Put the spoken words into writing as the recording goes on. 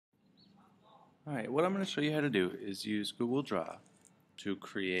Alright, what I'm going to show you how to do is use Google Draw to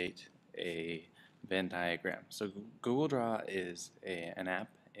create a Venn diagram. So Google Draw is an app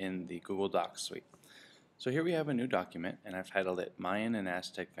in the Google Docs suite. So here we have a new document and I've titled it Mayan and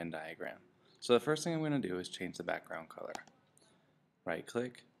Aztec Venn Diagram. So the first thing I'm going to do is change the background color. Right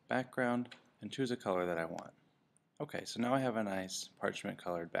click, background, and choose a color that I want. Okay, so now I have a nice parchment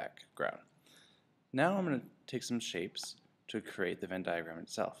colored background. Now I'm going to take some shapes to create the Venn diagram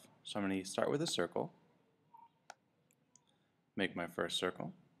itself. So I'm going to start with a circle, make my first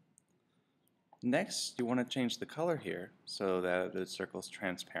circle. Next, you want to change the color here so that the circle is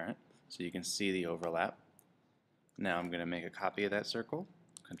transparent so you can see the overlap. Now I'm going to make a copy of that circle,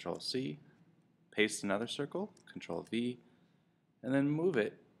 Control C, paste another circle, Control V, and then move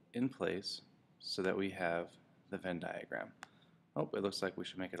it in place so that we have the Venn diagram. Oh, it looks like we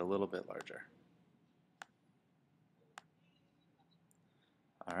should make it a little bit larger.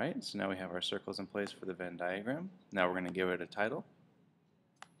 Alright, so now we have our circles in place for the Venn diagram. Now we're going to give it a title.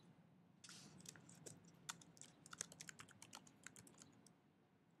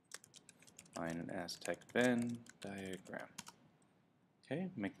 Mayan and Aztec Venn diagram. Okay,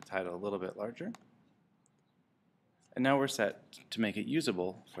 make the title a little bit larger. And now we're set to make it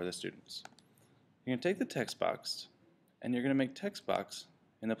usable for the students. You're going to take the text box and you're going to make text box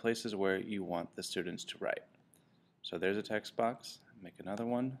in the places where you want the students to write. So there's a text box. Make another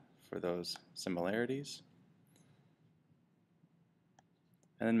one for those similarities.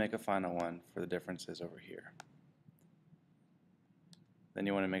 And then make a final one for the differences over here. Then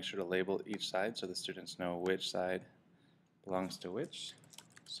you want to make sure to label each side so the students know which side belongs to which.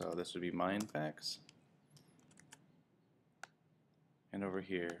 So this would be Mayan facts. And over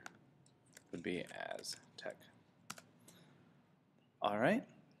here would be Aztec. Alright,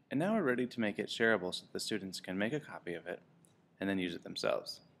 and now we're ready to make it shareable so that the students can make a copy of it and then use it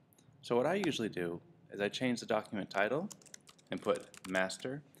themselves. So what I usually do is I change the document title and put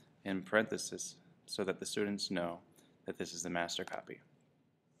master in parentheses so that the students know that this is the master copy.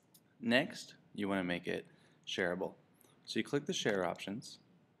 Next, you want to make it shareable. So you click the share options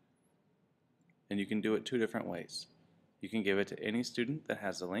and you can do it two different ways. You can give it to any student that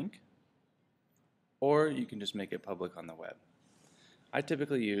has a link, or you can just make it public on the web. I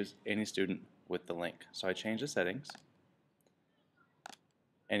typically use any student with the link. So I change the settings,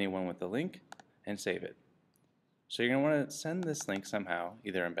 anyone with the link, and save it. So you're going to want to send this link somehow,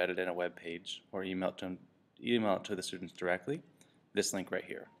 either embedded in a web page or email it to the students directly, this link right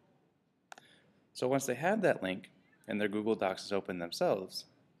here. So once they have that link and their Google Docs is open themselves,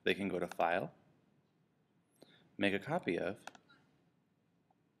 they can go to File, make a copy of,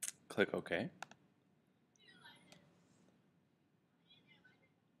 click OK,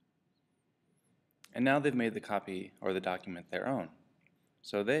 and now they've made the copy or the document their own.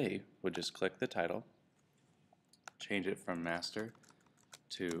 So they would just click the title, change it from master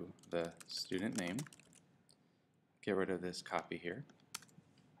to the student name, get rid of this copy here,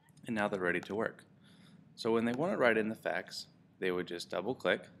 and now they're ready to work. So when they want to write in the facts, they would just double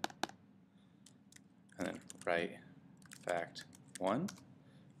click and then write fact 1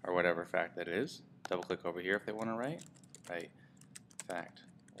 or whatever fact that is. Double click over here if they want to write fact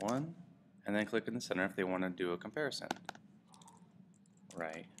 1, and then click in the center if they want to do a comparison.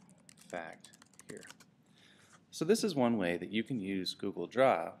 Write fact here. So this is one way that you can use Google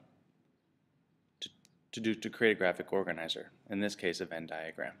Draw to create a graphic organizer, in this case a Venn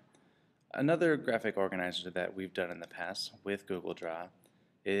diagram. Another graphic organizer that we've done in the past with Google Draw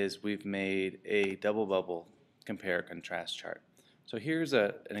is we've made a double bubble compare contrast chart. So here's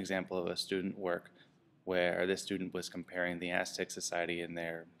an example of a student work where this student was comparing the Aztec society and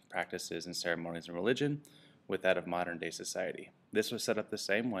their practices and ceremonies and religion with that of modern day society. This was set up the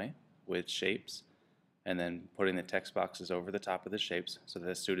same way with shapes and then putting the text boxes over the top of the shapes so that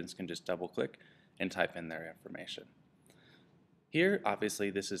the students can just double click and type in their information. Here, obviously,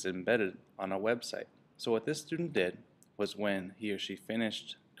 this is embedded on a website. So what this student did was when he or she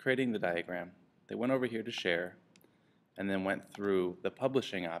finished creating the diagram, they went over here to share and then went through the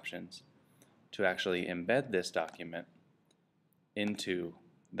publishing options to actually embed this document into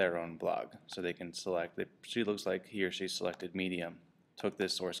their own blog. So they can select, she looks like he or she selected Medium, took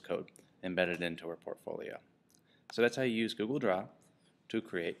this source code, embedded it into her portfolio. So that's how you use Google Draw to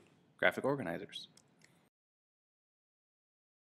create graphic organizers.